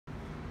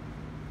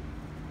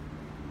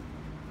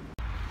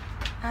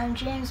I'm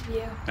James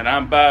View. And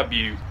I'm Bob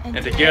View.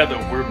 And together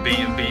we're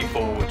B&B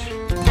Forge.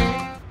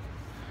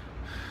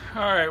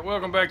 Alright,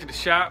 welcome back to the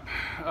shop.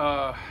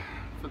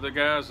 For the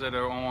guys that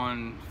are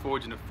on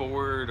Forging the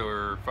Ford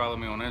or follow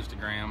me on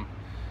Instagram,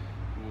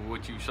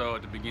 what you saw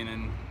at the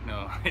beginning,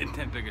 isn't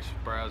that big a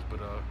surprise, but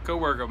a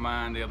co-worker of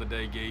mine the other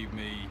day gave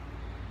me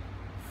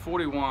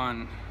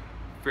 41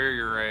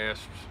 farrier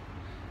rasps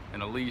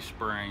and a leaf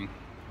spring.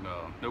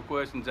 No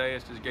questions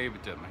asked, just gave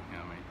it to me.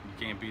 I mean,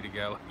 you can't beat a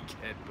guy like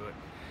that, but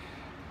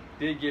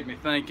did get me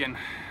thinking.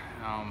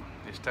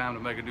 It's time to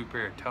make a new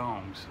pair of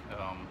tongs.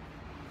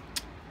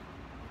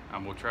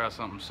 I'm gonna try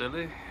something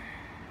silly and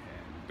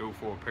go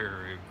for a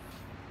pair of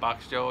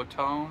Box Jaw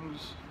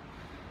Tongs.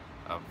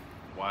 I've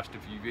watched a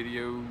few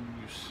videos.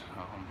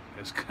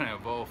 It's gonna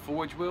involve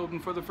forge welding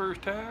for the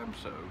first time,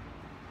 so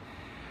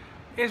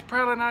it's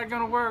probably not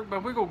gonna work,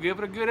 but we're gonna give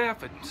it a good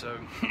effort. So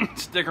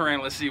stick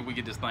around, let's see if we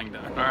get this thing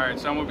done. All right,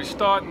 so I'm gonna be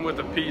starting with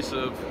a piece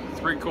of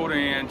 3/4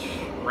 inch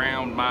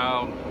round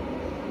mild,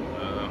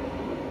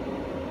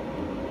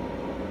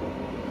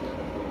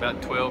 about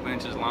 12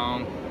 inches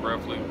long,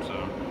 roughly.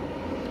 So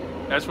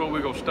that's what we're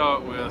gonna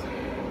start with,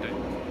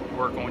 to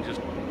work on just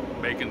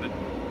making the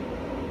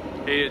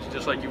edge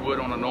just like you would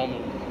on a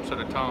normal set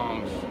of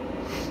tongs,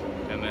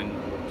 and then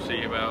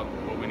see about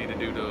what we need to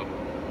do to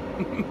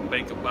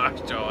make a box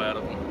jaw out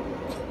of them.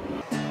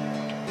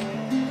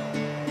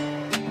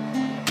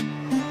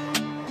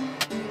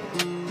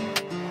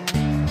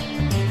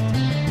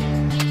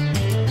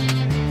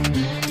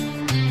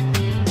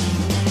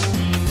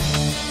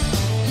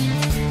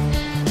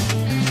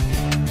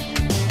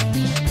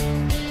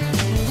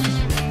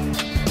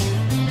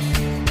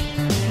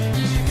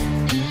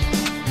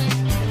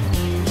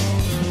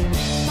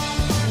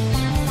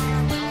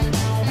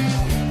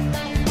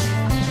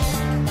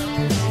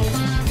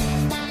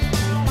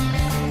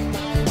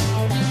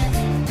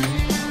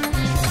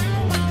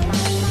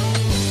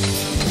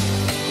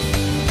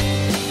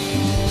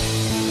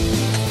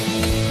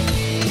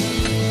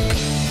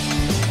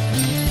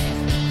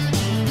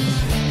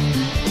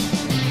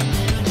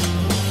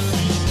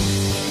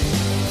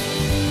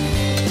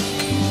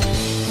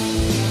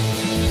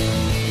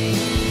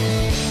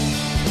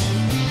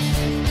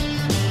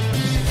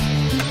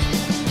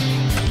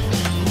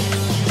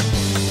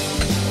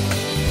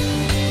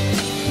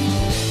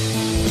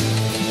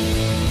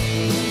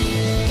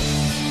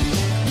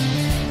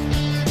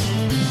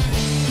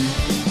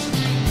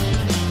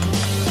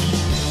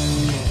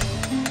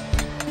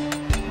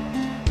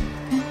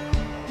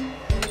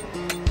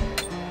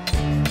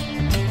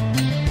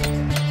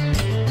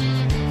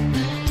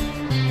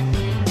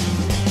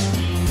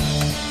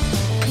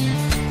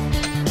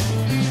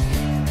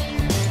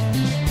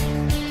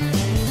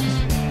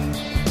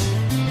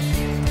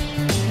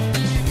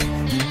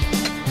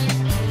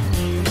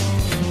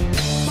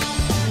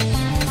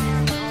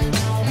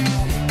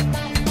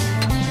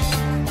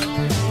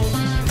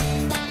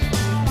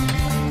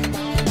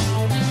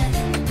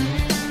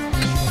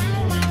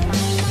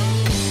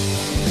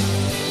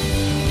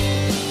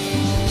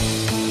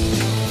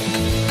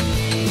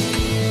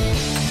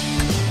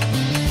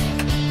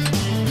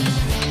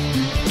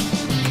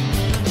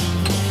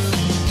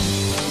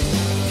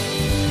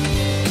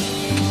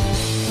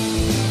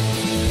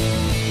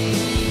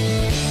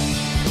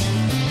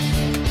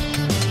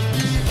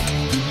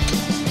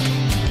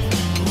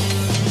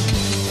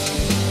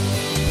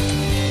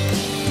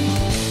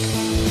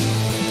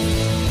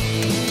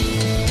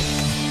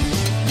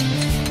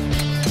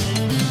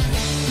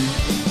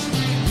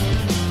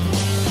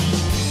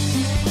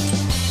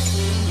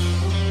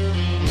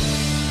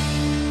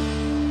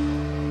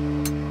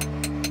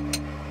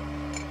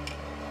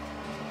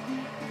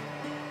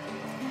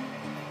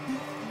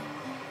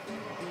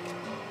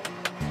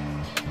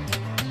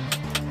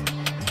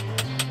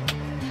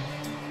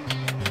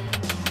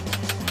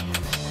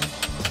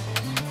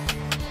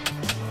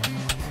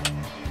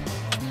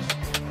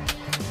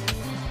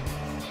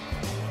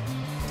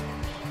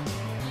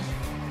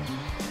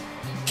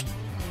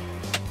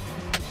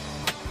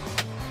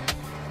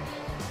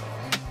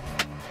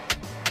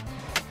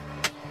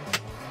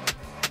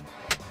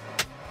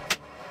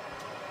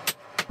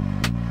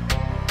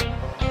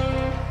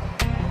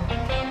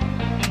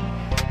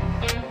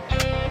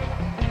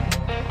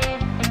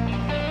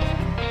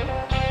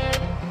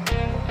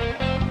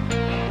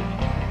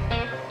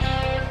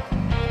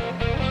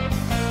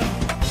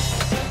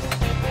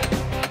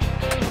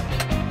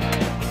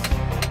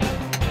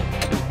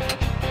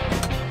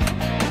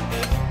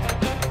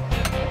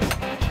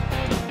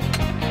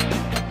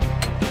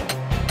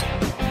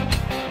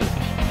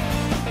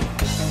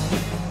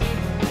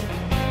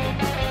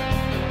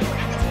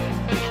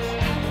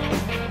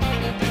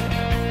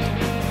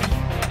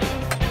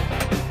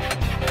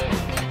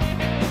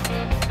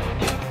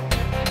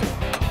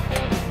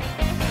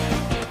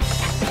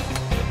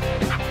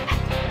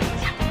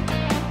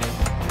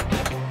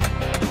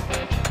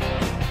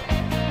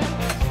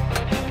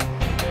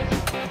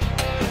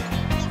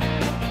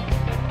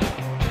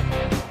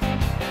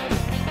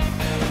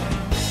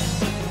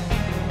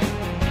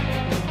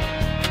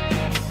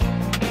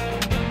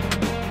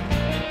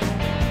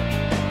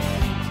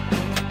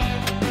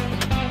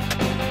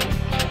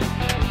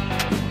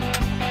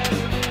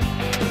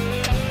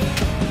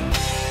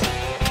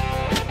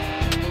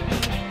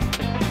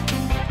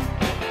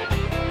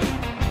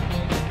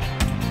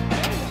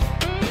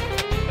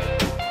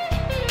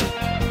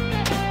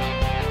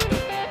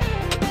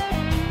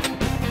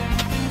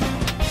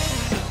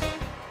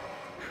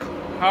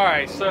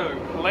 So,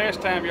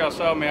 last time y'all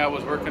saw me, I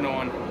was working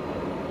on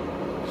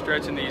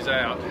stretching these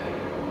out.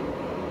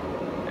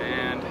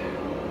 And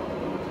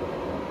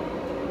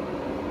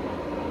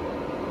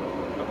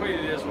I'll put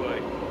it this way.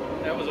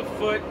 That was a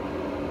foot.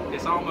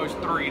 It's almost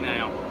 3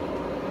 now.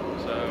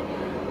 So,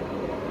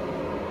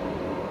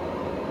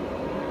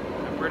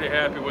 I'm pretty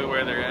happy with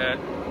where they're at.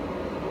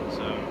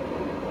 So,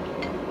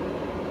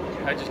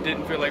 I just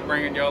didn't feel like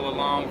bringing y'all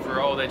along for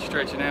all that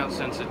stretching out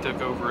since it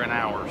took over an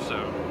hour.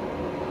 So,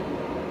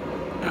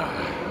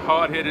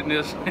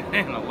 hard-headedness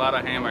and a lot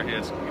of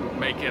hammerheads can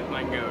make that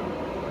thing go.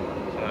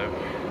 So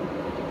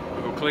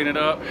we'll go clean it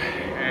up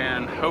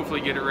and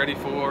hopefully get it ready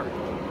for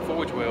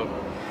forge weld.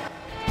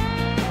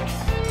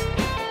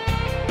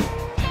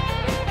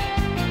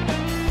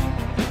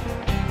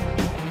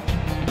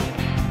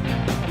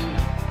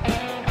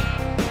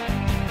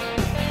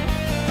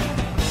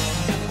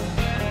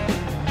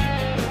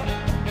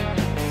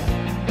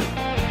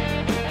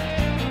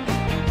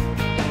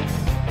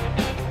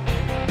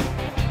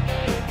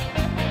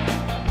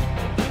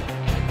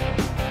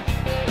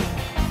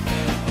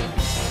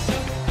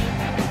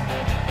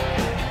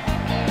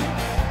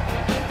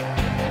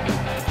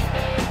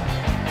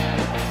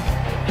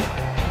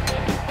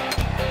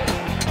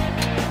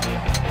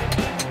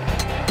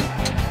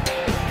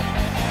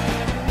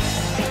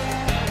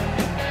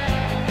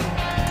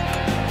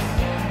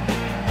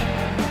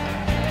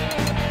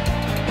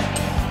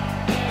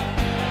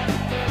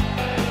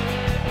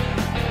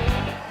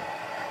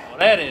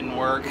 That didn't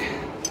work.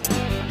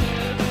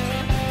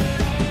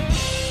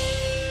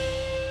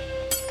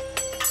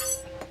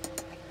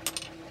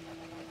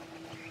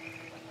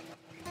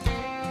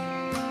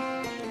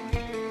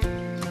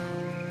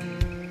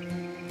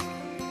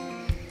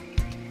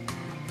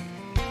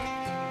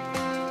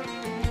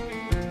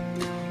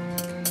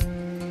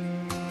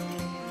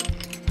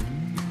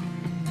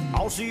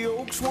 Aussie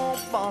oak swamp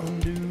bottom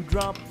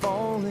dewdrop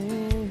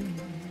falling.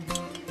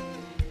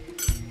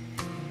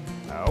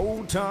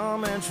 Old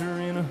Tom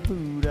answering a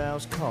hoot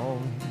house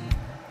calling.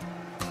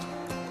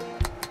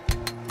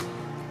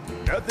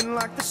 Nothing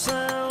like the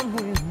sound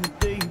when the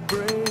day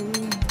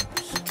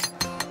breaks.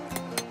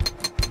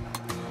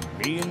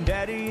 Me and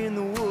Daddy in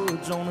the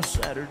woods on a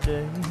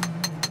Saturday.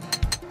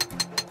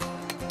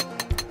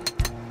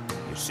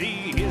 You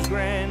see, his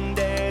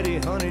granddaddy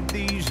hunted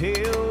these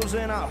hills,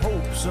 and I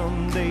hope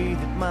someday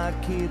that my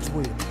kids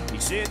will. He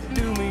said,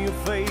 do me a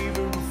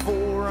favor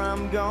before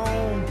I'm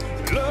gone.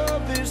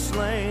 Love this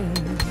land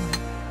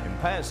and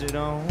pass it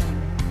on.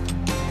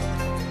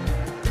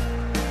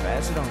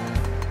 Pass it on.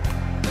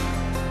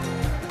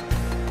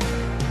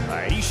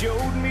 He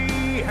showed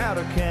me how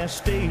to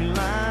cast a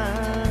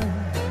line,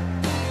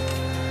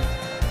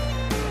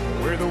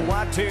 where the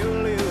whitetail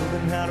live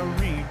and how to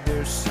read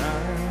their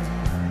sign.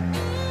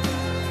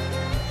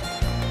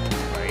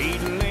 He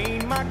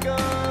leaned my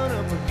gun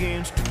up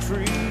against a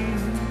tree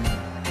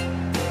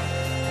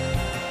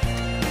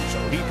so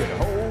he could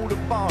hold a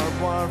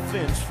barbed wire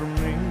fence from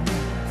me.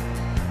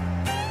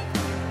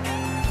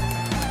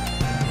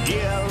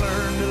 Yeah, I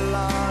learned a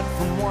lot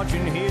from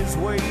watching his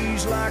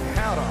ways, like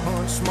how to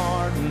hunt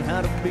smart and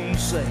how to be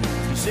safe.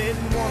 He said,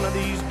 one of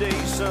these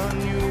days, son,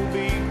 you'll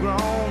be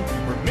grown.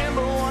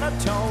 Remember what I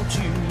taught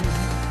you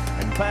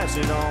and pass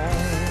it on.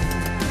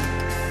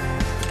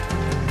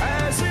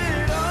 Pass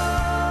it on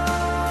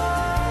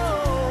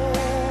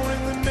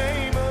in the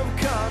name of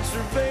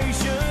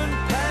conservation.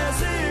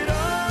 Pass it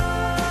on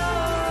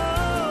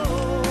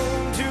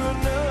to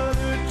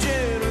another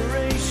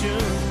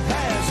generation.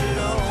 Pass it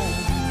on.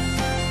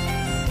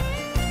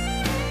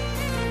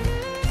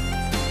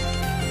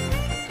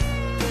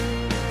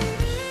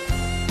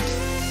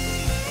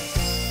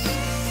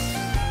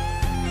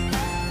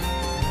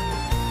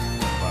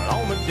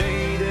 On the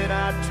day that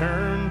I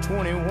turned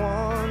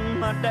 21,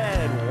 my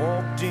dad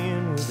walked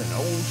in with an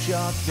old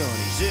shotgun.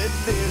 He said,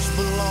 this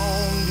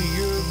belonged to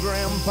your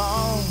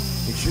grandpa.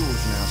 It's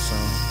yours now,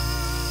 son.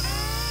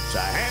 So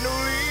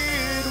handle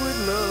it with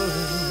love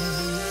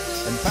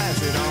and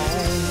pass it on.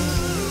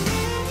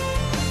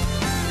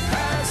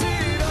 Pass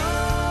it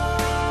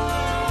on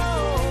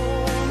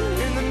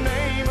in the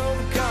name of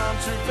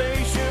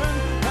conservation.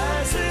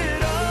 Pass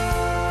it on.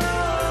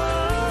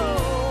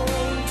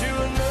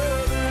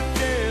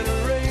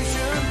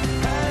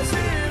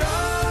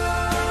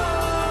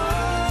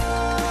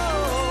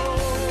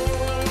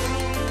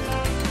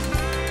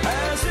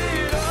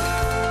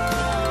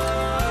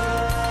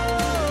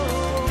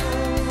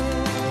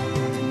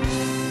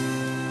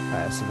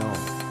 Pass it on.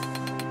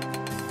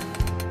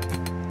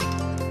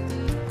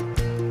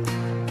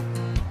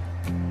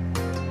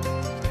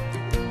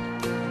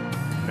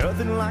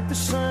 Nothing like the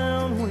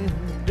sound when the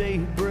day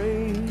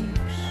breaks.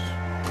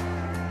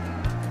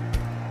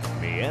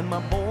 Me and my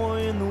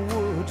boy in the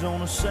woods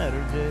on a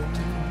Saturday.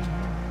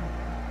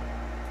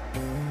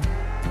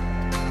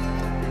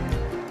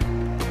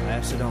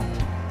 Pass it on.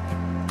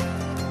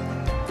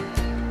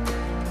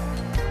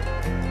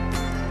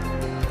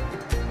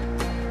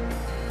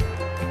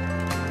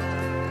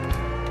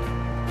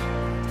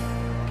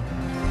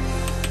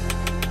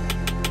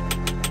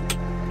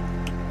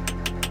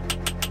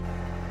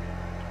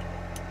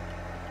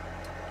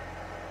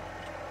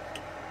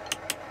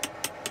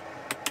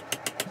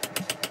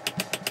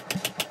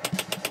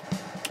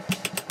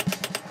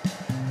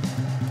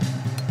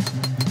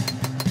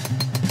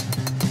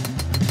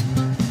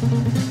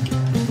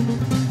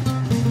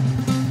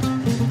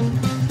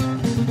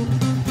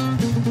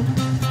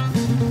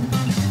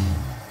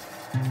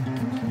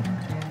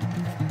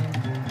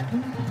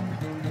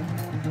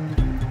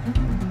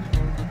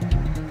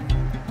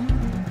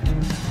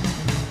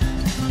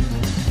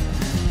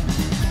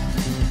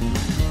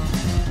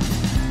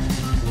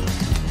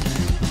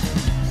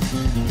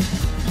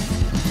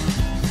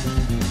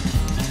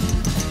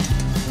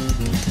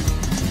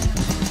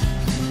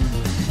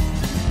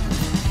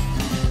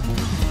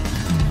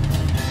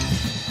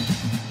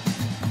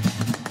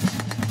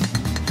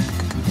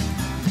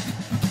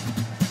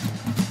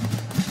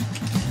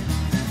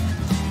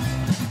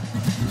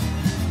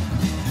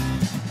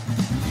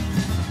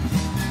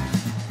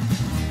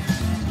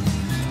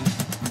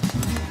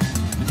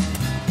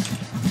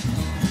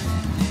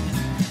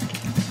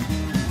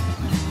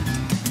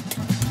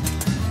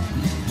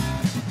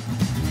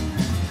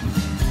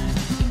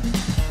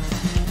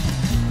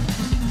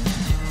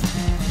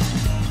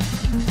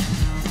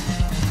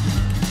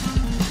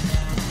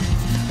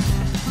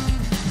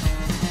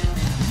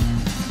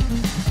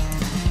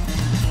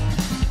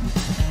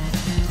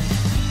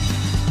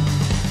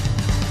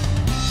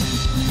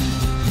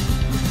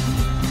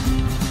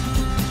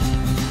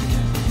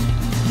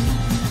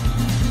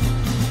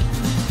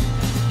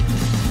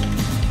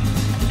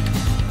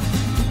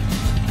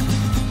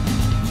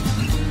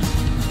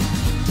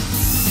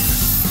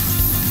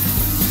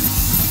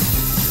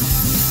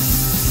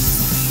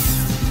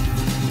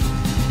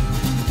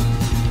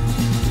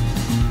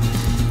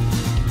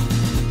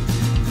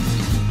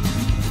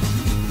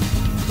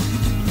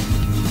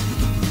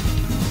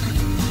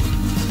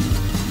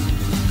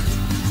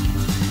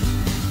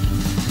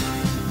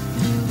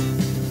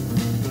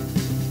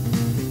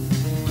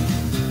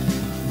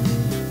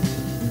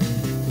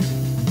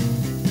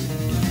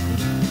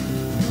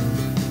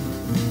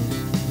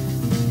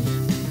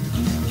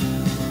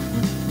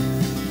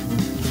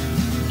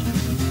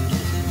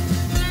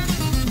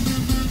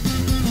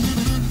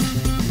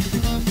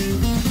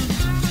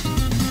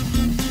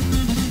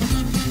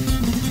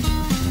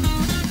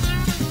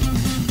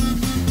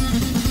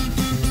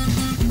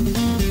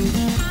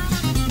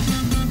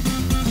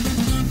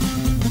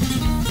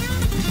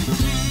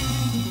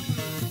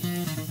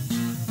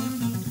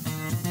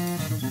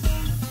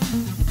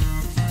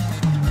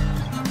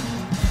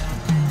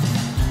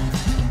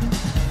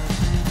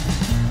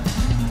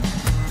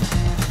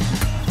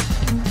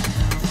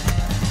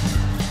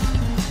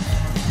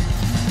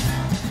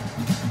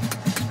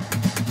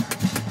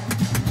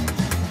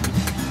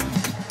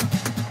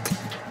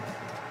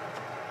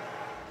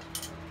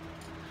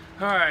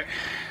 Alright,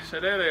 so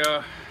there they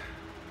are.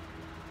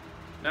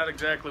 Not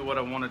exactly what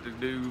I wanted to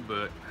do,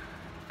 but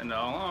in the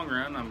long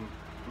run, I'm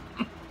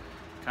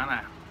kind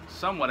of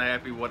somewhat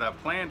happy what I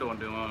planned on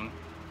doing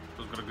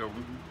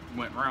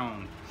went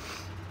wrong.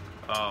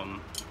 I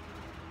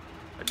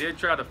did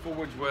try to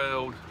forge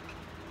weld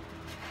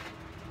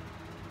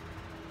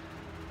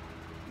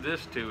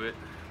this to it.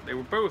 They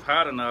were both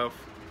hot enough,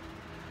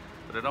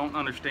 but I don't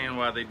understand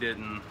why they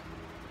didn't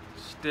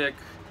stick,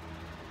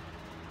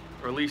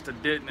 or at least I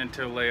didn't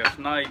until last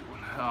night.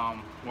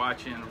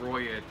 Watching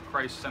Roy at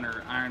Christ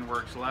Center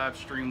Ironworks live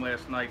stream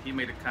last night, he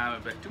made a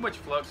comment that too much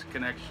flux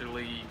can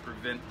actually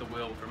prevent the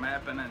weld from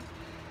happening,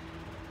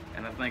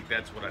 and I think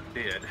that's what I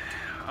did.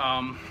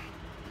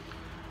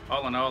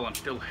 All in all, I'm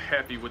still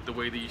happy with the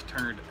way these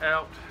turned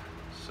out.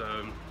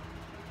 So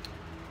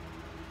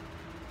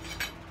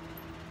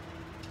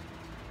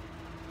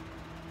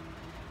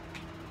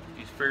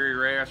these fairy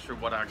rasps are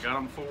what I got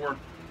them for.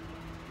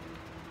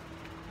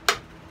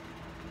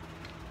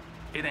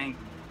 It ain't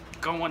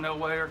going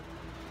nowhere.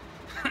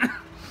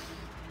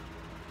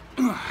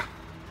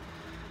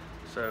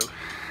 So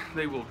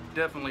they will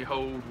definitely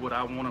hold what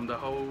I want them to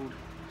hold.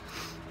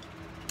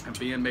 And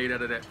being made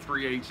out of that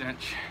 3/8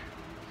 inch,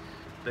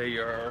 they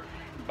are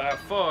by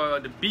far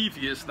the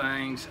beefiest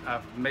things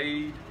I've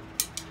made.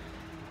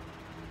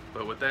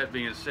 But with that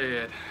being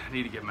said, I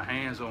need to get my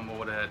hands on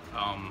more of that.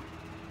 I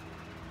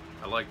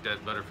like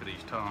that better for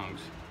these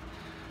tongs.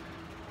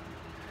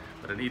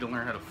 But I need to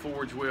learn how to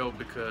forge weld,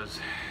 because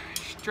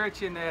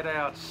stretching that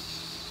out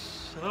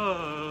sucks.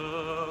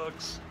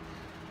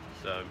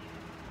 So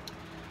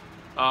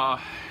y'all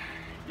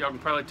can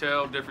probably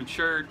tell, different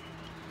shirt.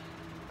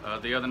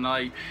 The other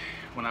night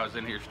when I was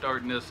in here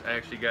starting this, I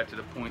actually got to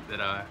the point that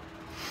I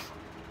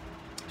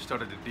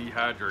started to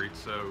dehydrate,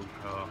 so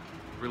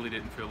really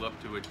didn't feel up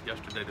to it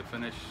yesterday to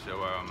finish.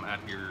 So I'm out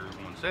here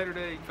on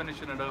Saturday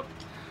finishing it up,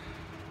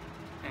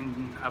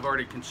 and I've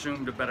already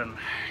consumed about a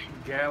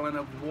gallon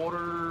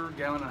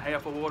and a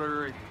half of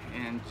water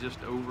in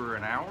just over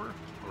an hour,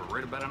 or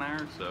right about an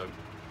hour. So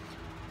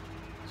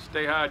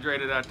stay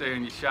hydrated out there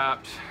in your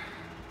shops.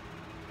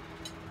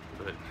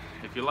 But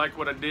if you like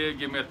what I did,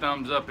 give me a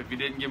thumbs up. If you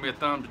didn't, give me a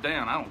thumbs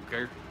down. I don't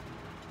care.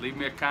 Leave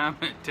me a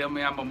comment. Tell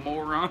me I'm a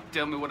moron.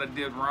 Tell me what I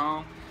did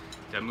wrong.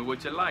 Tell me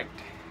what you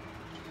liked.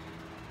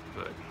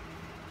 But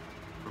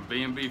from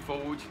B&B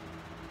Forge,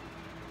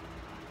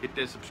 hit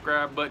that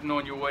subscribe button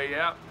on your way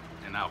out,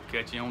 and I'll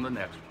catch you on the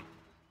next one.